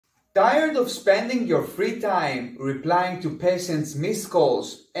Tired of spending your free time replying to patients' missed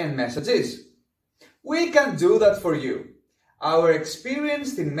calls and messages? We can do that for you. Our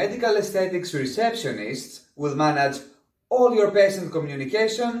experienced in medical aesthetics receptionists will manage all your patient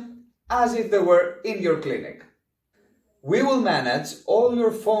communication as if they were in your clinic. We will manage all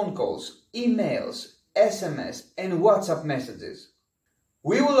your phone calls, emails, SMS, and WhatsApp messages.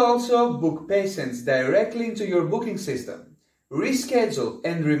 We will also book patients directly into your booking system, reschedule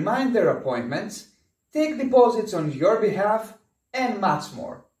and remind their appointments, take deposits on your behalf, and much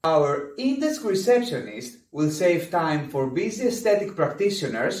more. Our InDesk receptionist will save time for busy aesthetic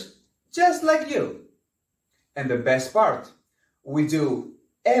practitioners just like you. And the best part, we do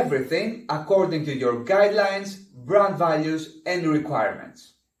everything according to your guidelines, brand values, and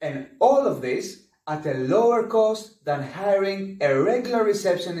requirements. And all of this at a lower cost than hiring a regular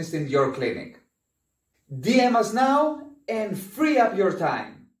receptionist in your clinic. DM us now and free up your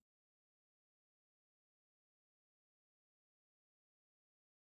time.